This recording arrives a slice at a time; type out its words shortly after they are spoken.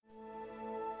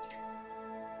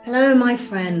Hello, my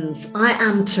friends. I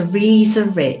am Teresa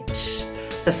Rich,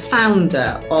 the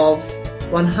founder of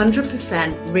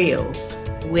 100% Real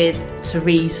with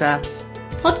Teresa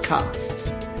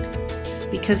podcast,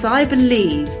 because I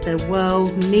believe the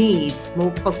world needs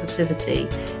more positivity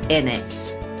in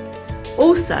it.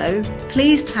 Also,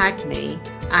 please tag me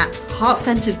at Heart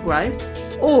Centered Growth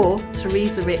or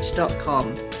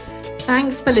teresarich.com.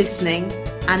 Thanks for listening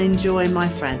and enjoy, my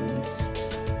friends.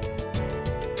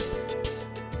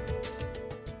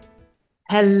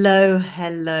 Hello.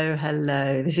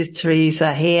 This is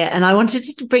Teresa here, and I wanted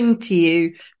to bring to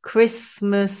you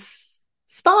Christmas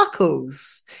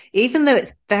sparkles, even though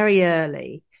it's very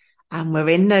early and we're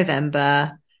in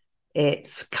November.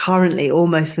 It's currently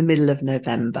almost the middle of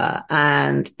November,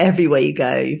 and everywhere you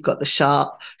go, you've got the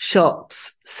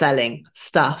shops selling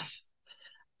stuff.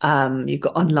 You've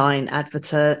got online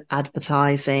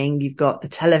advertising, you've got the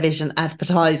television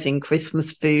advertising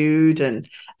Christmas food and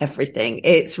everything.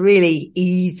 It's really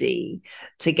easy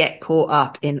to get caught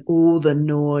up in all the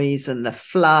noise and the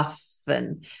fluff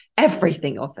and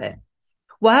everything of it.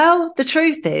 Well, the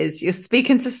truth is you're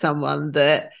speaking to someone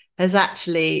that has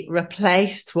actually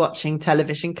replaced watching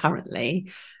television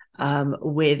currently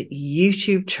with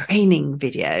YouTube training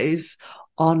videos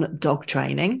on dog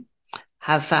training.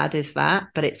 How sad is that?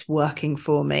 But it's working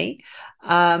for me.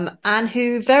 And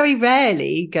who very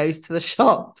rarely goes to the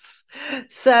shops.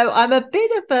 So I'm a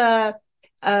bit of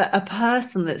a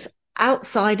person that's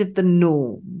outside of the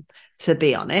norm, to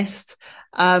be honest.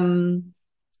 So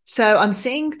I'm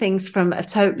seeing things from a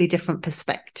totally different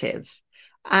perspective.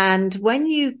 And when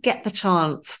you get the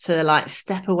chance to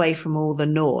step away from all the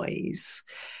noise,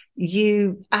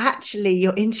 your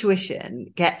intuition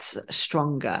gets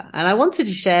stronger. And I wanted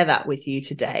to share that with you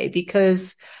today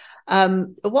because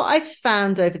what I've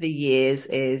found over the years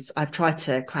is I've tried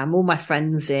to cram all my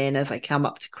friends in as I come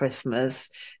up to Christmas,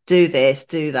 do this,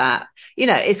 do that.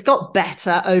 It's got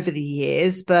better over the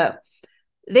years, but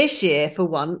this year, for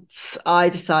once, I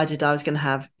decided I was going to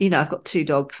have, I've got 2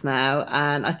 dogs now,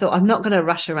 and I thought I'm not going to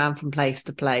rush around from place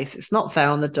to place. It's not fair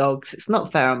on the dogs. It's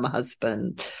not fair on my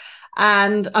husband.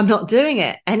 And I'm not doing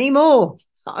it anymore.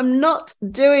 I'm not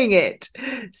doing it.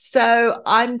 So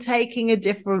I'm taking a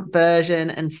different version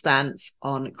and stance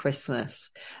on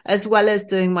Christmas, as well as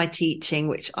doing my teaching,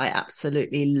 which I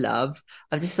absolutely love.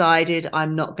 I've decided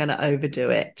I'm not going to overdo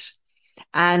it.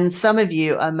 And some of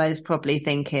you are most probably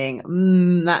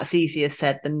thinking, that's easier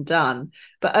said than done.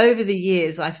 But over the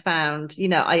years, I found,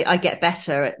 I get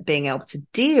better at being able to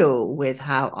deal with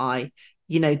how I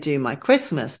do my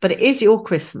Christmas, but it is your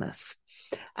Christmas.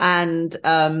 And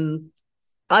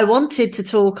I wanted to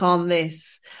talk on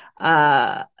this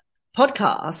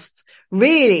podcast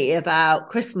really about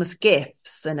Christmas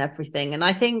gifts and everything. And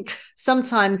I think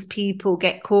sometimes people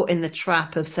get caught in the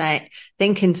trap of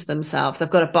thinking to themselves, I've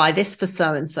got to buy this for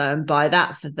so-and-so and buy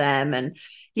that for them. And,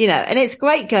 and it's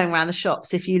great going around the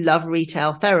shops if you love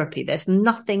retail therapy. There's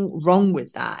nothing wrong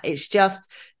with that. It's just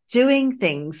doing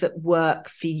things that work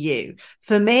for you.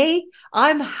 For me,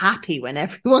 I'm happy when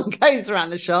everyone goes around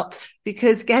the shops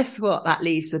because guess what? That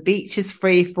leaves the beaches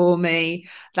free for me.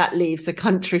 That leaves the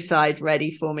countryside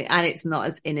ready for me, and it's not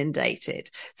as inundated.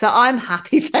 So I'm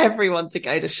happy for everyone to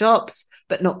go to shops,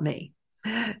 but not me.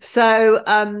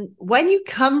 So when you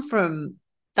come from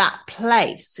that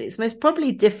place, it's most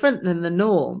probably different than the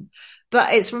norm.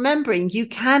 But it's remembering you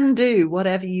can do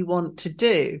whatever you want to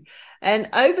do. And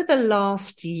over the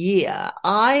last year,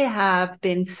 I have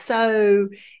been so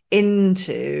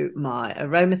into my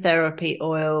aromatherapy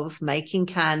oils, making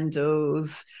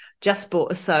candles, just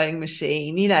bought a sewing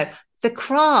machine. The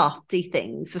crafty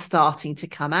things are starting to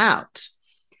come out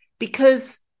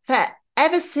because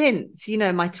ever since,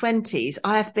 my 20s,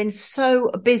 I have been so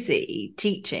busy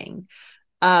teaching.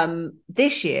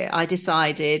 This year, I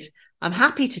decided I'm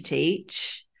happy to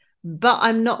teach, but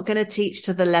I'm not going to teach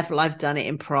to the level I've done it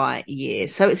in prior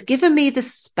years. So it's given me the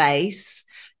space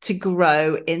to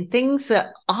grow in things that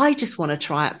I just want to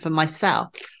try out for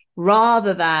myself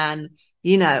rather than,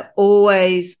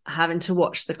 always having to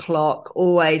watch the clock,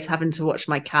 always having to watch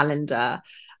my calendar,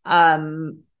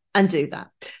 and do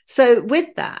that. So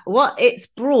with that, what it's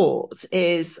brought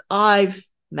is I've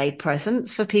made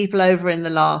presents for people over in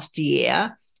the last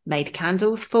year, made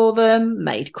candles for them,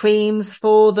 made creams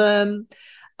for them,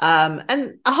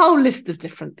 and a whole list of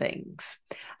different things.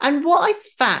 And what I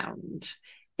found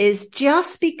is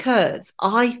just because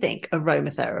I think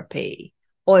aromatherapy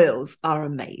oils are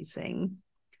amazing,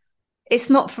 it's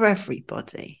not for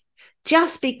everybody.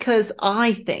 Just because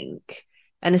I think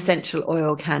an essential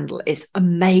oil candle is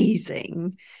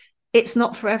amazing, it's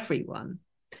not for everyone.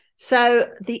 So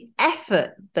the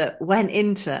effort that went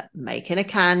into making a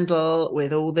candle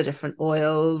with all the different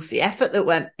oils, the effort that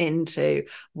went into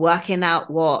working out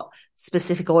what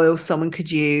specific oil someone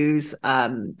could use,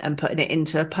 and putting it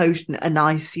into a potion, a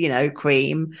nice,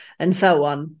 cream and so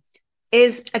on,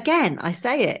 is, again, I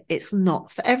say it, it's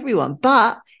not for everyone,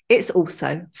 but it's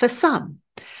also for some.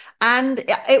 And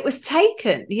it was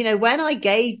taken, when I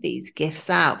gave these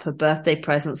gifts out for birthday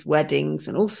presents, weddings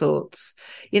and all sorts,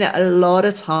 a lot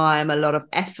of time, a lot of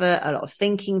effort, a lot of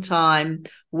thinking time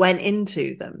went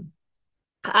into them.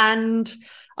 And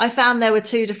I found there were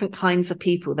two different kinds of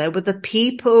people. There were the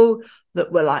people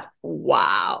that were like,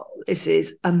 wow, this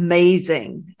is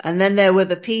amazing. And then there were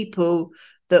the people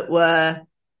that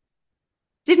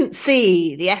didn't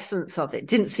see the essence of it,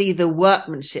 didn't see the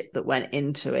workmanship that went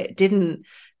into it,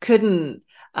 couldn't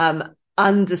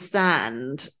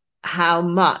understand how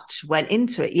much went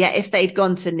into it. Yet if they'd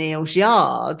gone to Neil's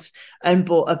yard and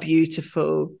bought a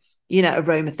beautiful,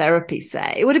 aromatherapy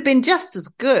set, it would have been just as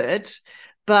good,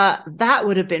 but that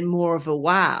would have been more of a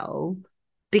wow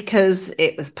because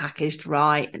it was packaged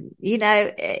right and,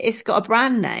 it's got a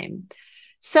brand name.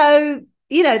 So,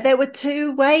 there were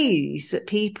two ways that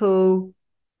people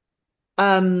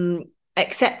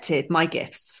accepted my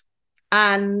gifts.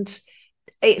 And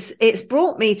it's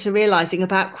brought me to realizing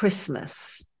about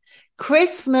Christmas.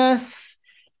 Christmas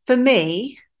for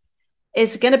me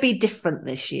is going to be different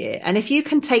this year. And if you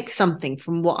can take something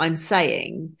from what I'm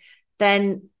saying,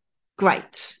 then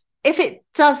great. If it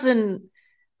doesn't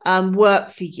work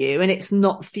for you and it's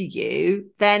not for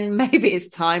you, then maybe it's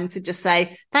time to just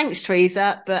say, thanks,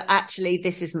 Teresa, but actually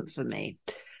this isn't for me.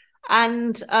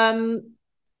 And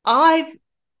I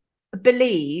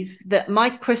believe that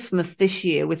my Christmas this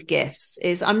year with gifts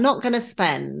is I'm not going to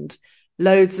spend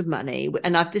loads of money.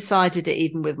 And I've decided it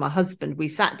even with my husband. We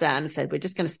sat down and said, we're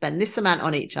just going to spend this amount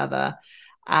on each other.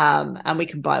 And we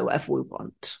can buy whatever we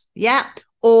want. Yeah.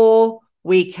 Or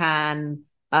we can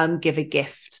give a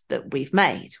gift that we've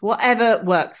made, whatever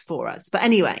works for us. But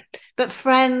anyway, but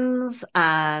friends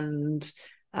and,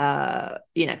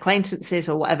 acquaintances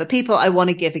or whatever, people I want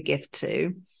to give a gift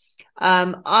to,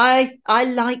 I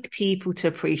like people to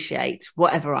appreciate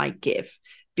whatever I give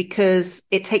because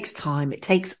it takes time. It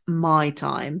takes my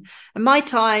time, and my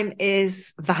time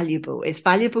is valuable. It's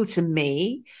valuable to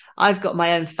me. I've got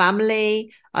my own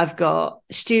family. I've got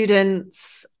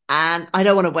students, and I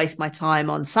don't want to waste my time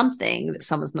on something that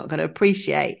someone's not going to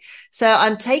appreciate. So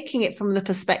I'm taking it from the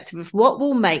perspective of what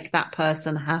will make that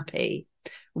person happy.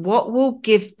 What will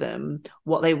give them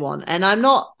what they want? And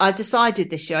I've decided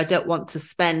this year I don't want to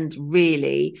spend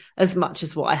really as much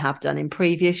as what I have done in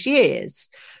previous years.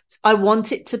 I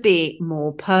want it to be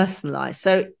more personalized.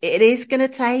 So it is going to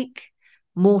take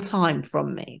more time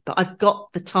from me, but I've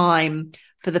got the time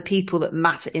for the people that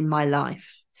matter in my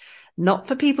life, not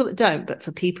for people that don't, but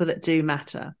for people that do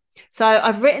matter. So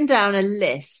I've written down a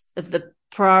list of the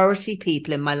priority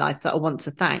people in my life that I want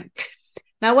to thank.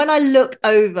 Now, when I look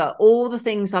over all the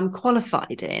things I'm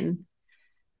qualified in,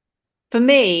 for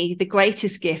me, the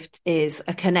greatest gift is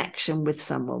a connection with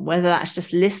someone, whether that's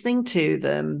just listening to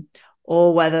them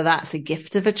or whether that's a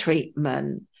gift of a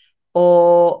treatment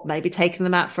or maybe taking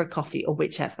them out for a coffee or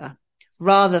whichever,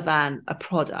 rather than a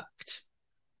product.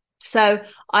 So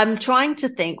I'm trying to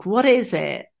think, what is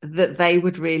it that they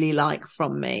would really like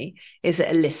from me? Is it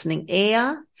a listening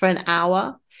ear for an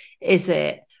hour? Is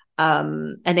it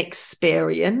an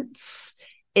experience?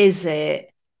 Is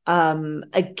it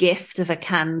a gift of a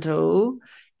candle?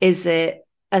 Is it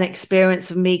an experience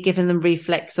of me giving them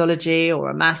reflexology or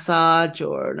a massage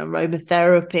or an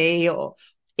aromatherapy or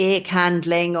ear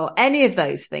candling or any of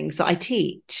those things that I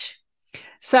teach?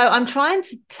 So I'm trying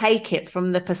to take it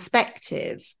from the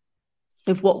perspective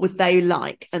of what would they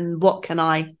like and what can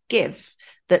I give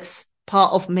that's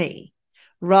part of me,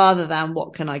 rather than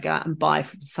what can I go out and buy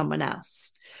from someone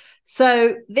else.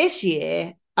 So this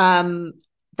year,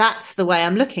 that's the way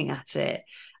I'm looking at it.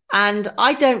 And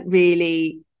I don't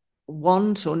really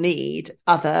want or need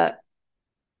other,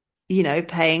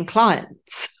 paying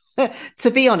clients.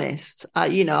 To be honest,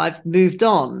 I've moved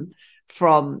on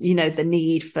from, the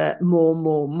need for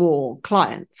more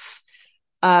clients.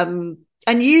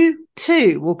 And you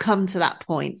too will come to that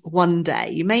point one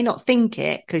day. You may not think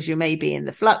it because you may be in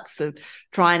the flux of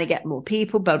trying to get more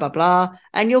people, blah, blah, blah.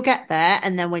 And you'll get there.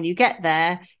 And then when you get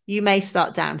there, you may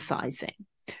start downsizing.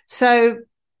 So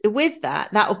with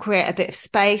that will create a bit of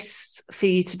space for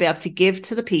you to be able to give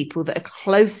to the people that are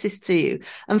closest to you.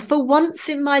 And for once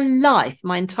in my life,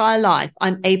 my entire life,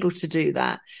 I'm able to do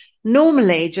that.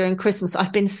 Normally during Christmas,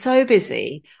 I've been so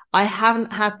busy. I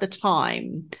haven't had the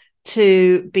time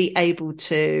to be able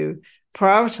to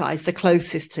prioritize the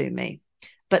closest to me.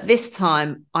 But this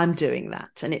time I'm doing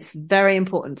that. And it's very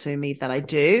important to me that I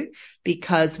do,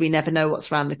 because we never know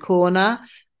what's around the corner.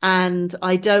 And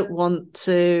I don't want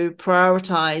to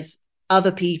prioritize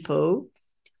other people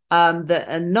that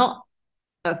are not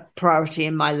a priority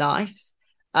in my life.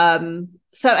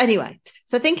 So anyway,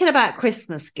 so thinking about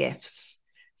Christmas gifts.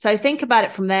 So think about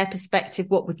it from their perspective.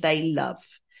 What would they love?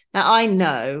 Now, I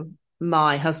know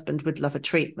my husband would love a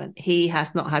treatment. He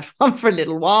has not had one for a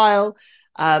little while.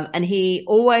 And he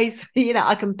always,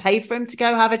 I can pay for him to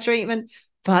go have a treatment,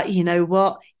 but you know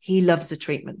what? He loves a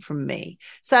treatment from me.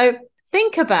 So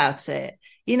think about it.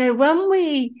 When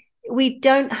we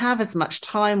don't have as much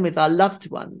time with our loved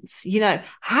ones,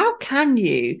 how can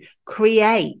you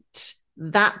create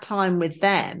that time with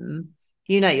them,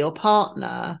 your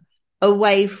partner,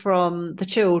 away from the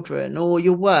children or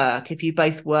your work, if you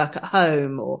both work at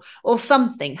home or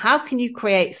something? How can you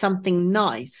create something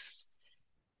nice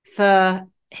for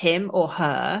him or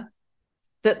her,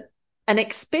 that an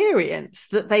experience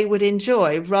that they would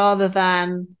enjoy, rather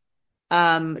than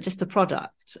just a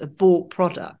bought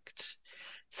product?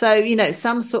 So,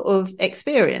 some sort of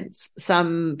experience.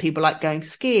 Some people like going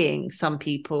skiing. Some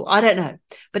people, I don't know,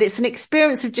 but it's an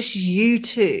experience of just you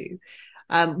two.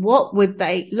 What would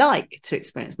they like to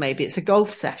experience? Maybe it's a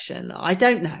golf session. I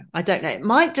don't know. It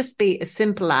might just be as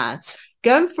simple as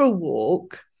going for a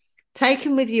walk,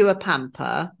 taking with you a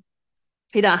hamper,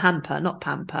 a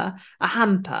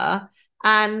hamper.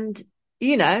 And,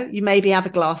 you maybe have a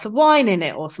glass of wine in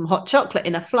it, or some hot chocolate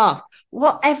in a flask,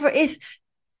 whatever it is.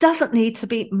 Doesn't need to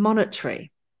be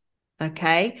monetary.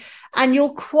 Okay. And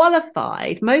you're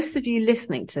qualified. Most of you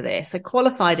listening to this are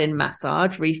qualified in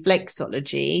massage,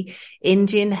 reflexology,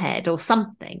 Indian head, or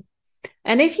something.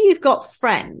 And if you've got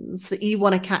friends that you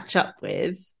want to catch up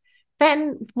with,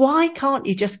 then why can't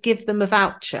you just give them a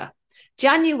voucher?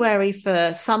 January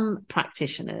for some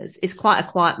practitioners is quite a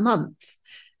quiet month.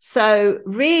 So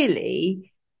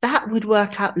really, that would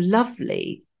work out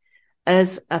lovely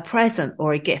as a present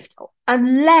or a gift,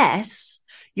 unless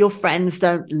your friends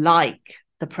don't like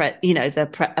a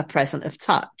present of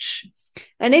touch.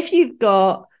 And if you've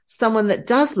got someone that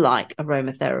does like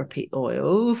aromatherapy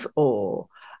oils or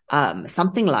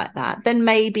something like that, then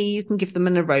maybe you can give them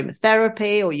an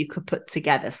aromatherapy, or you could put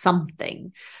together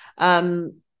something.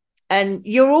 And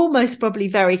you're almost probably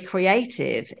very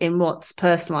creative in what's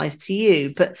personalized to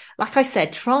you. But like I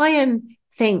said, try and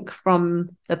think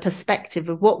from the perspective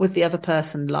of what would the other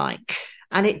person like.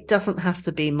 And it doesn't have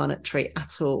to be monetary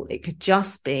at all. It could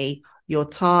just be your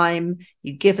time.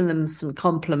 You've given them some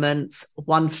compliments,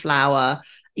 one flower.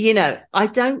 I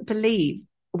don't believe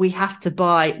we have to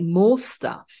buy more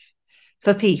stuff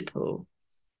for people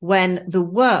when the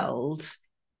world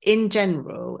in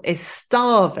general is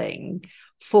starving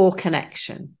for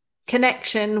connection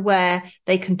where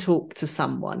they can talk to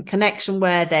someone, connection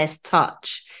where there's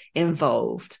touch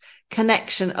involved,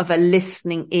 connection of a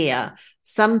listening ear.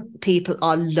 Some people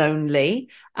are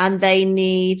lonely and they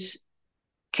need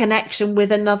connection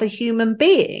with another human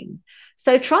being.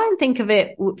 So try and think of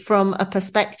it from a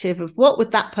perspective of what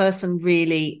would that person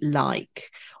really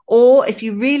like? Or if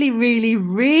you really, really,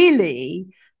 really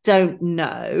don't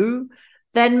know,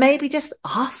 then maybe just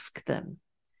ask them.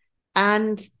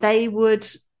 And they would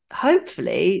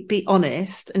hopefully be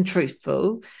honest and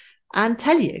truthful and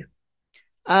tell you.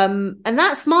 And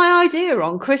that's my idea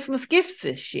on Christmas gifts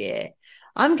this year.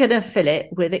 I'm going to fill it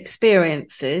with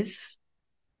experiences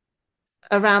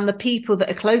around the people that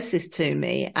are closest to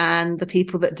me and the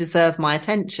people that deserve my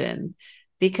attention.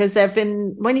 Because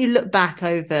when you look back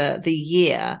over the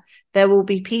year, there will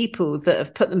be people that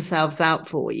have put themselves out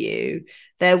for you.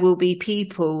 There will be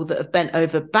people that have bent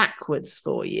over backwards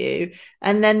for you.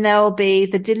 And then there'll be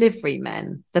the delivery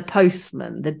men, the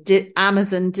postmen, the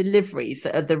Amazon deliveries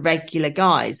that are the regular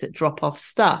guys that drop off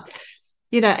stuff.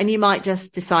 And you might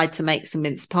just decide to make some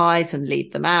mince pies and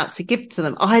leave them out to give to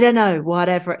them. I don't know,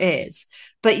 whatever it is.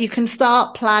 But you can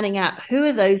start planning out who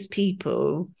are those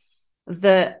people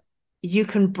that you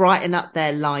can brighten up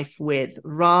their life with,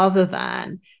 rather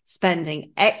than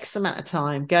spending X amount of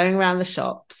time going around the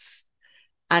shops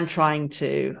and trying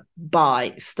to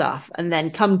buy stuff. And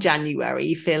then come January,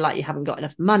 you feel like you haven't got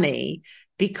enough money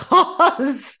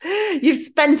because you've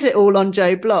spent it all on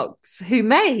Joe Bloggs, who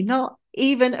may not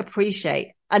even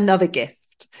appreciate another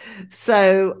gift.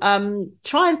 So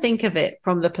try and think of it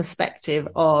from the perspective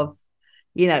of,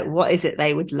 what is it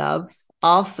they would love?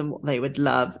 Ask them what they would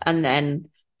love, and then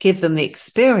give them the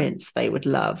experience they would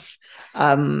love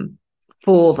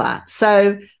for that.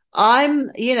 So I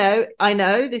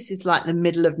know this is like the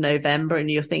middle of November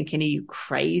and you're thinking, are you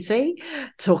crazy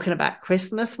talking about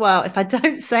Christmas? Well, if I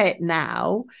don't say it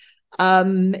now,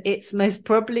 it's most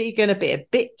probably going to be a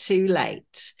bit too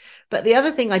late. But the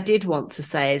other thing I did want to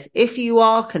say is if you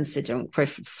are considering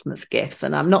Christmas gifts,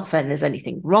 and I'm not saying there's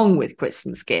anything wrong with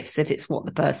Christmas gifts if it's what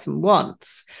the person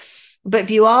wants, but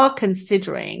if you are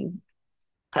considering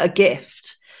a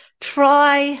gift,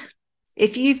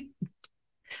 if you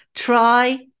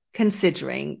try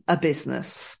considering a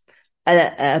business,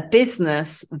 a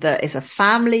business that is a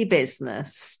family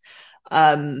business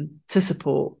to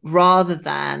support rather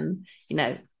than,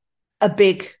 a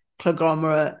big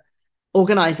conglomerate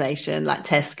organization like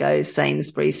Tesco's,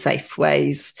 Sainsbury's,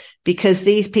 Safeways, because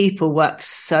these people work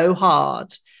so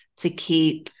hard to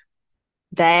keep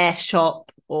their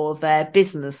shop or their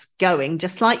business going,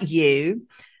 just like you,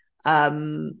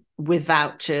 with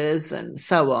vouchers and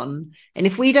so on. And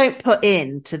if we don't put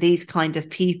in to these kind of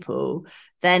people,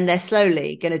 then they're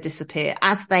slowly going to disappear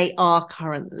as they are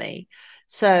currently.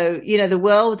 So, the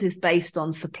world is based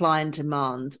on supply and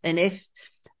demand. And if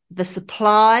the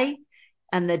supply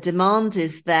and the demand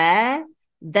is there,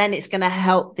 then it's going to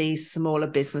help these smaller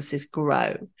businesses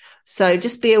grow. So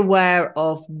just be aware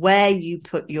of where you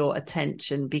put your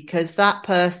attention, because that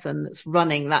person that's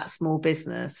running that small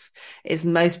business is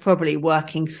most probably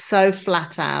working so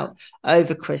flat out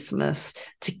over Christmas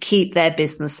to keep their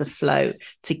business afloat,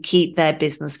 to keep their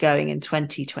business going in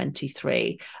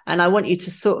 2023. And I want you to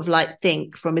sort of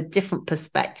think from a different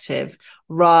perspective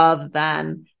rather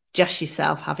than just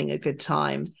yourself having a good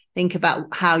time. Think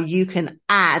about how you can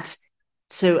add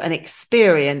to an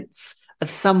experience of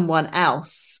someone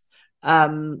else,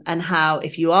 and how,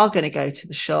 if you are going to go to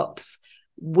the shops,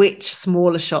 which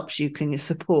smaller shops you can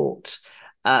support,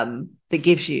 that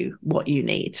gives you what you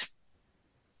need.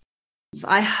 So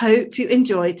I hope you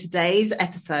enjoyed today's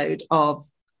episode of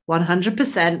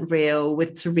 100% Real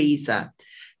with Teresa.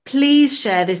 Please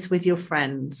share this with your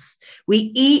friends.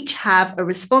 We each have a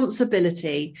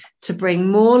responsibility to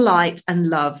bring more light and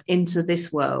love into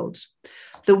this world.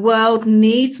 The world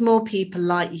needs more people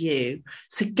like you.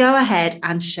 So go ahead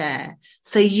and share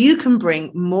so you can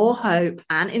bring more hope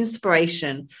and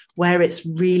inspiration where it's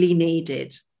really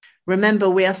needed. Remember,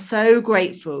 we are so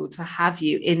grateful to have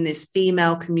you in this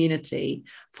female community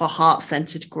for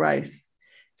heart-centered growth.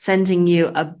 Sending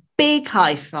you a big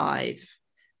high five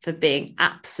for being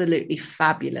absolutely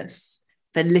fabulous,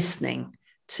 for listening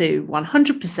to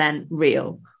 100%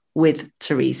 Real with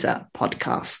Teresa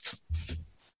podcast.